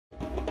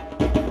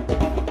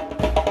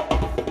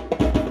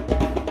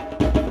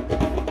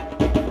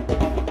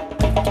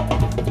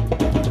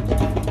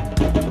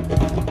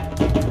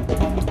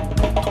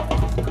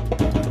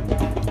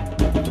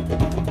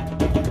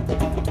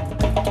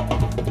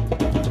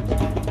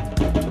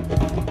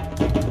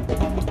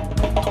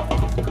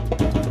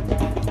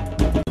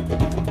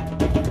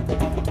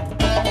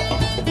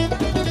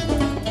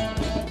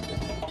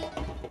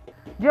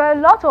are a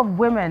lot of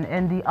women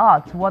in the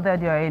arts, whether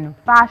they're in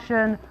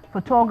fashion,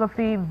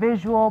 photography,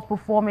 visual,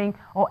 performing,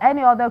 or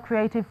any other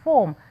creative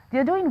form.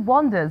 They're doing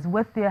wonders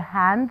with their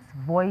hands,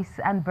 voice,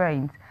 and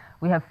brains.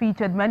 We have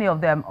featured many of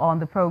them on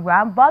the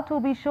program, but we'll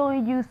be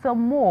showing you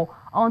some more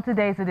on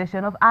today's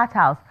edition of Art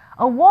House.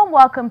 A warm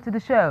welcome to the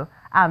show.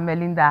 I'm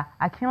Melinda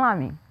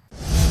Akinlami.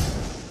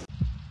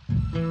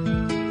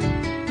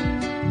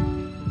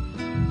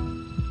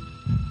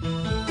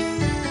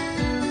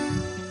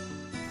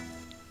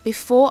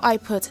 Before I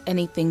put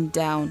anything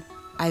down,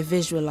 I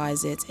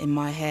visualize it in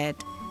my head.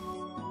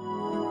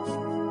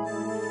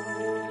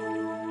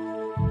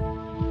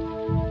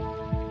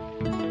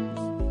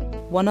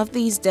 One of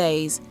these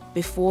days,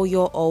 before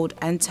you're old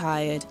and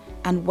tired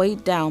and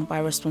weighed down by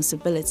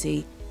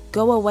responsibility,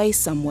 go away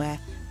somewhere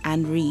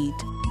and read.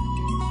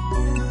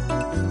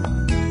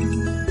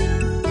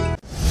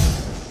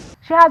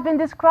 She has been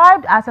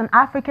described as an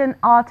African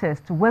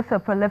artist with a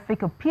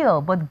prolific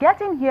appeal, but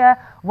getting here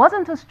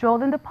wasn't a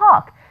stroll in the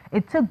park.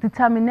 It took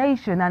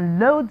determination and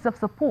loads of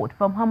support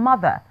from her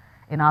mother.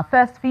 In our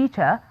first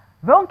feature,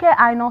 Ronke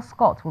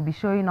Aina-scott will be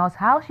showing us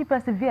how she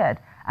persevered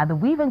at the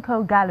Weave &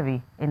 Co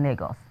Gallery in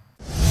Lagos.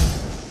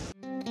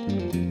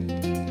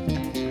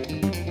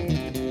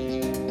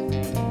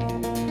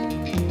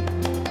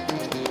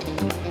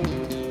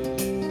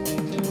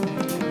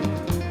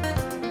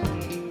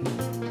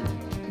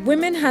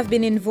 Women have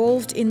been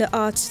involved in the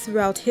arts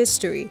throughout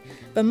history,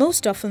 but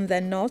most often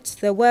than not,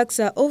 their works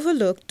are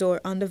overlooked or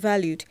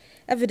undervalued,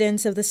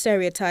 evidence of the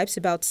stereotypes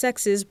about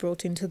sexes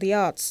brought into the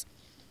arts.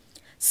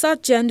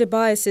 Such gender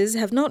biases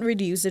have not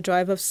reduced the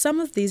drive of some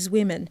of these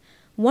women.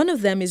 One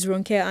of them is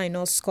Ronke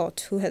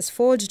Aina-scott, who has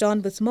forged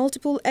on with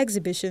multiple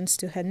exhibitions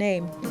to her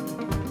name.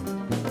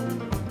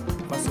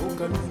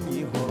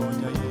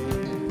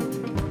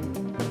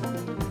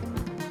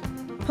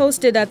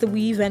 Hosted at the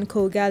Weave &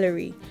 Co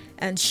Gallery,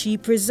 and She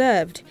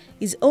Persevered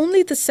is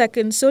only the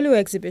second solo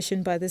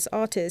exhibition by this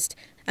artist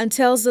and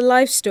tells the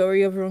life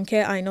story of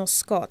Ronke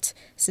Aina-scott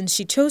since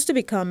she chose to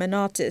become an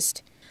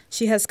artist.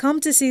 She has come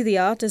to see the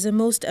art as a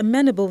most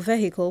amenable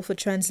vehicle for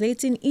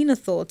translating inner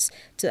thoughts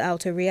to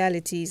outer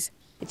realities.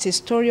 It's a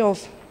story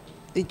of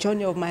the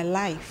journey of my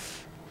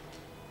life.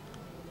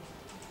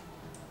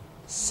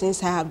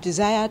 Since I have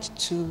desired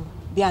to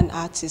be an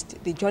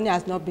artist, the journey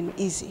has not been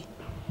easy.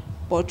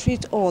 But through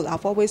it all,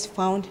 I've always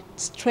found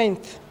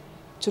strength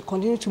to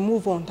continue to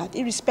move on, that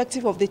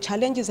irrespective of the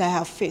challenges I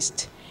have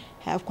faced,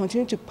 I have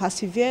continued to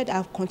persevere, I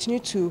have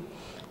continued to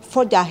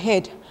forge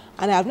ahead,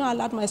 and I have not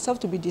allowed myself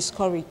to be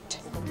discouraged.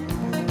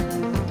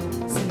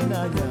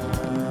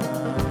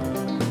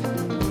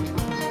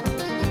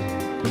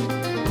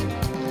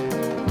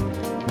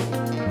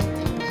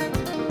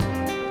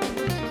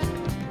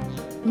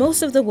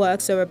 Most of the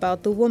works are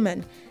about the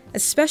woman,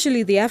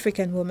 especially the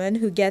African woman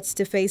who gets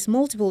to face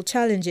multiple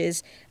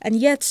challenges and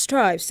yet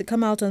strives to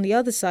come out on the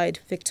other side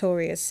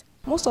victorious.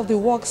 Most of the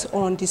works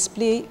on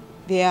display,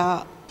 they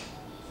are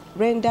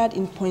rendered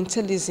in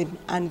pointillism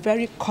and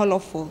very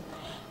colorful,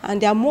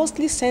 and they are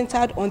mostly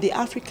centered on the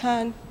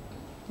African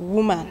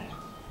woman,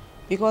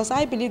 because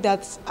I believe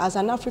that as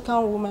an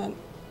African woman,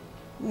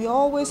 we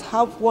always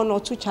have one or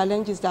two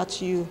challenges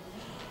that you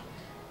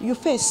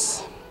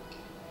face.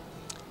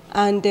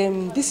 And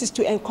this is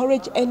to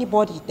encourage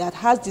anybody that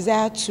has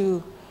desire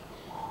to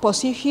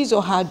pursue his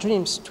or her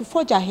dreams to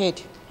forge ahead,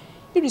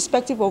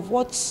 irrespective of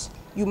what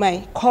you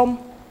might come,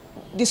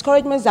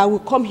 discouragements that will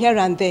come here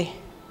and there.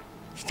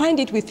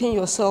 Find it within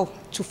yourself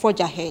to forge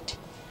ahead.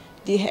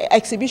 The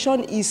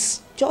exhibition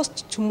is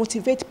just to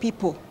motivate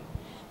people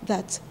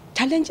that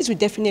challenges will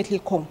definitely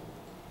come.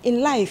 In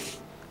life,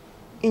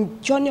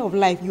 in journey of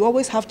life, you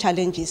always have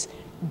challenges,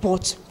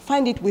 but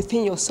find it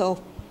within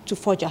yourself to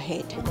forge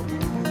ahead.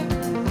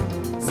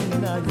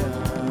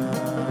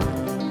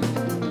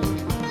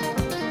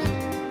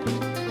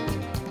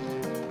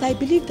 I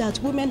believe that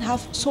women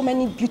have so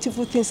many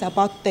beautiful things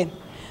about them,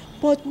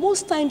 but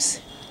most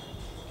times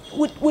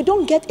we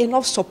don't get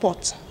enough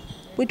support.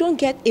 We don't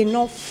get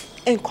enough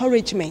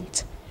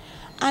encouragement.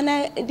 And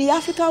the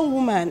African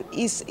woman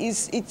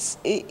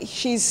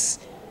she's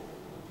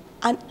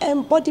an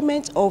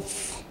embodiment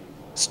of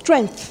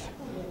strength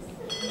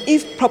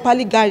if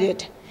properly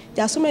guided.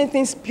 There are so many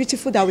things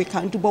beautiful that we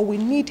can do, but we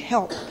need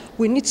help.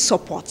 We need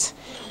support.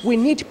 We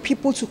need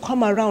people to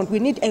come around. We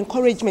need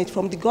encouragement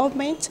from the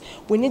government.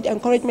 We need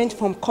encouragement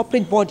from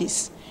corporate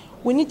bodies.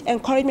 We need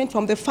encouragement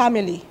from the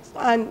family.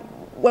 And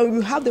when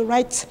you have the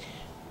right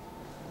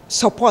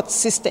support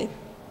system,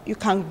 you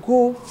can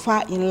go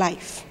far in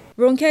life.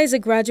 Ronke is a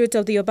graduate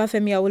of the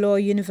Obafemi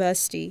Awolowo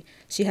University.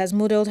 She has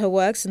modeled her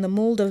works in the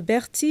mold of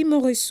Berthe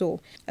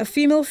Morisot, a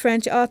female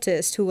French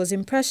artist who was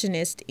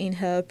impressionist in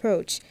her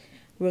approach.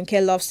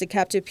 Ronke loves to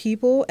capture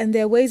people and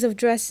their ways of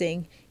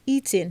dressing,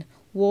 eating,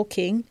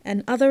 walking,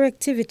 and other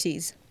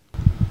activities.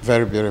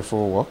 Very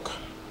beautiful work,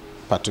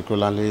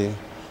 particularly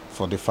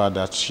for the fact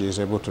that she is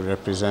able to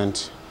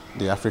represent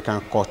the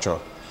African culture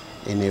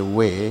in a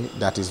way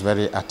that is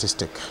very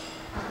artistic.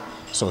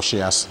 So she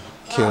has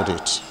killed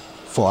it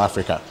for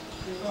Africa.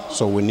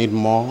 So we need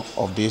more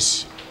of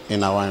this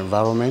in our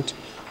environment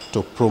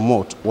to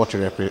promote what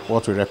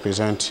we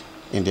represent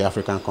in the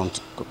African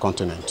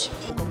continent.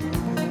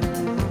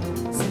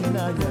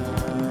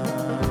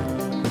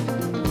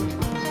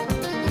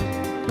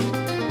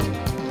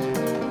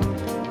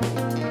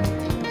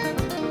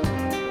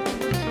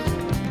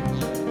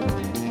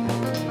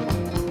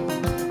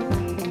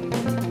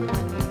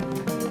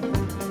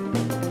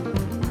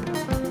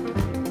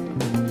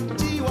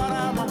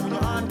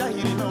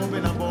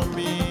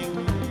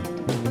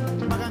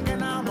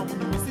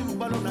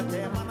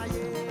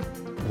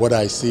 What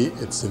I see,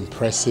 it's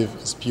impressive,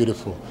 it's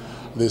beautiful.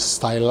 The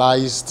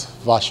stylized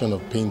version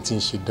of painting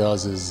she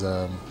does is,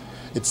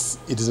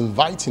 it is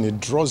inviting, it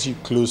draws you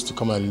close to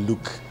come and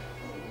look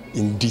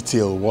in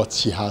detail what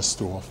she has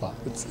to offer.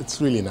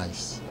 It's really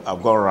nice.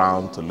 I've gone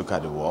around to look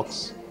at the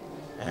works,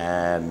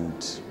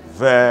 and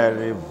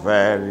very,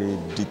 very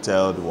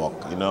detailed work,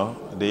 you know.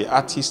 The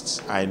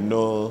artist I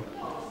know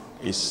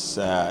is,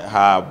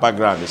 her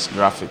background is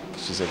graphic.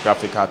 She's a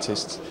graphic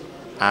artist,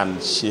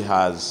 and she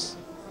has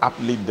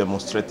aptly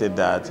demonstrated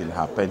that in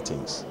her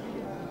paintings,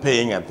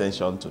 paying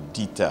attention to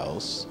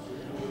details.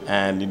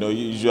 And you know,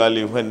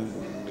 usually when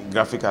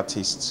graphic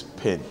artists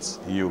paint,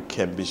 you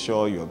can be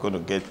sure you're going to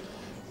get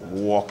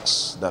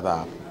works that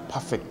are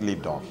perfectly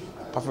done.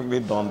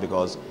 Perfectly done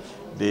because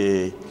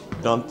they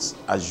don't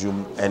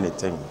assume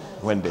anything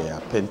when they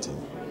are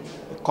painting.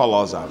 The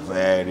colors are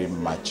very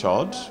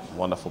matured,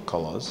 wonderful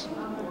colors,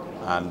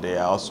 and they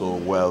are also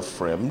well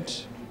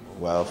framed,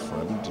 you know.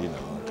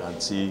 You can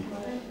see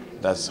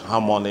there's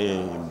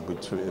harmony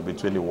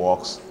between the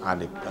works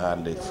and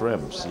the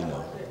frames, you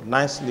know.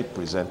 Nicely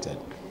presented.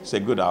 It's a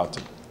good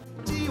outing.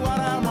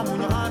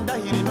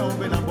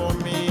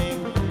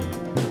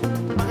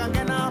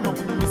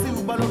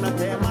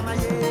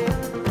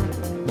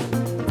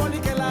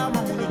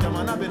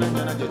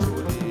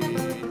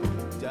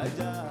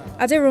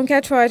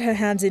 Ronke tried her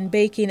hands in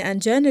baking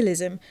and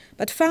journalism,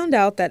 but found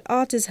out that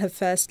art is her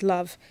first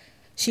love.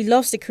 She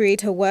loves to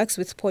create her works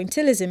with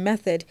pointillism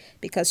method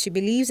because she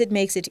believes it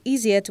makes it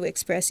easier to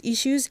express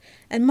issues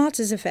and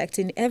matters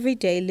affecting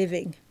everyday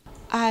living.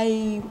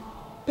 I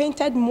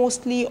painted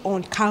mostly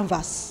on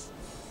canvas.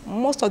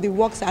 Most of the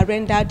works are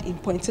rendered in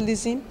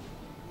pointillism.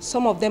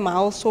 Some of them are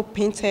also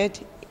painted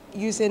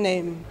using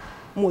a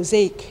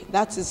mosaic,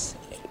 that is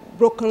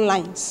broken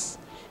lines,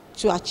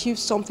 to achieve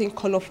something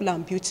colorful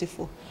and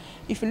beautiful.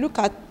 If you look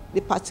at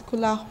the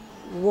particular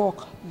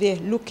work there,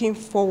 looking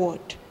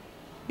forward,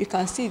 you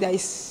can see there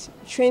is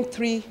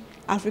 23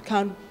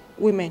 African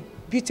women,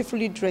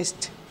 beautifully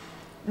dressed,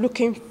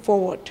 looking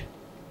forward,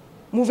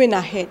 moving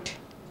ahead.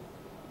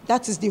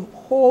 That is the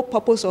whole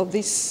purpose of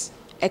this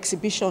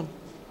exhibition,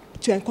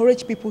 to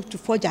encourage people to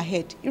forge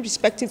ahead,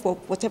 irrespective of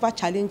whatever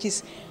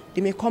challenges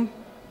they may come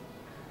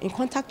in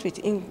contact with,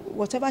 in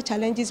whatever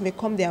challenges may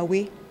come their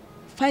way,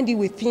 find it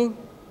within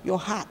your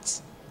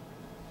heart,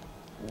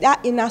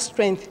 that inner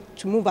strength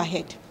to move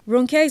ahead.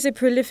 Ronke is a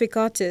prolific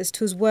artist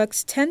whose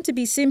works tend to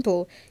be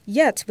simple,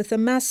 yet with a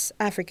mass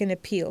African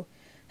appeal.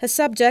 Her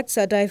subjects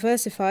are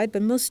diversified,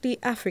 but mostly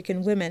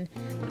African women.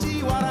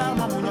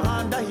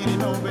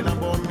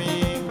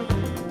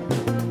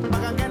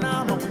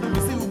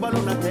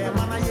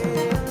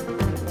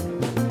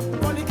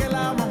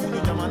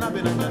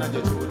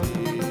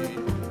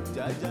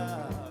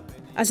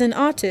 As an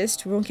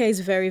artist, Ronke is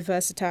very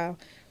versatile.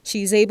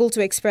 She is able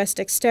to express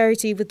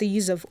dexterity with the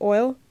use of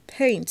oil,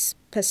 paints,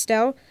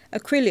 pastel,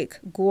 acrylic,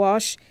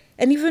 gouache,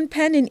 and even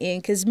pen and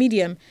ink as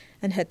medium,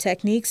 and her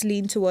techniques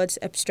lean towards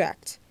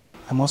abstract.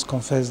 I must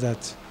confess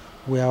that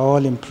we are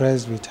all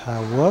impressed with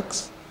her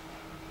works.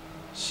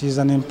 She's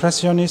an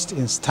impressionist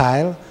in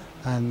style,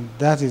 and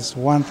that is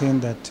one thing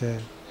that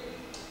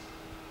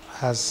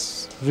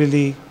has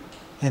really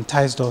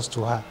enticed us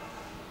to her.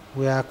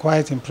 We are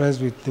quite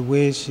impressed with the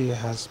way she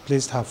has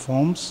placed her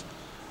forms,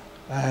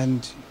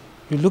 and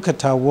you look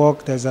at her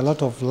work, there's a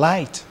lot of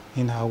light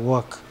in her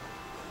work.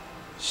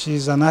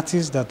 She's an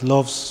artist that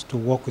loves to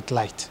work with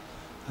light,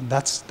 and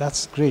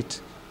that's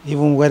great.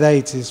 Even whether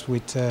it is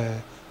with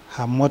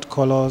her mud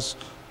colors,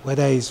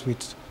 whether it's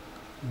with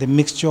the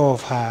mixture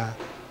of her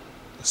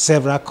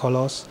several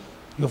colors,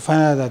 you'll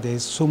find out that there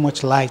is so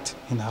much light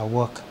in her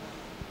work.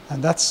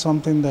 And that's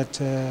something that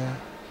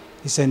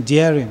is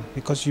endearing,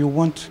 because you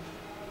want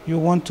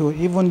to,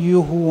 even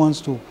you who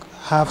wants to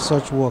have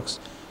such works,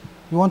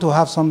 you want to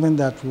have something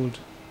that would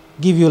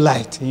give you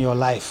light in your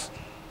life.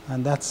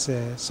 And that's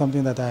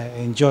something that I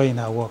enjoy in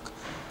her work.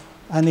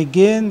 And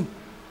again,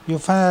 you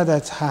find out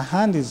that her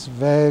hand is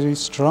very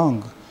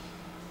strong.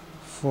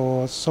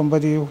 For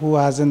somebody who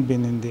hasn't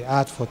been in the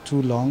art for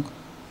too long,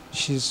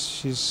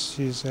 she's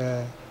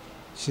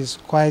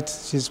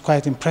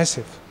quite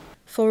impressive.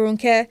 For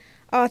Ronke,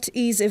 art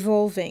is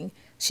evolving.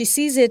 She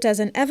sees it as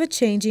an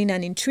ever-changing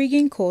and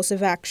intriguing course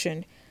of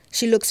action.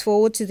 She looks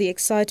forward to the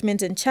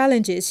excitement and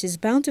challenges she's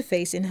bound to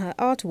face in her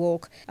art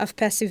walk of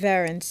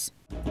perseverance.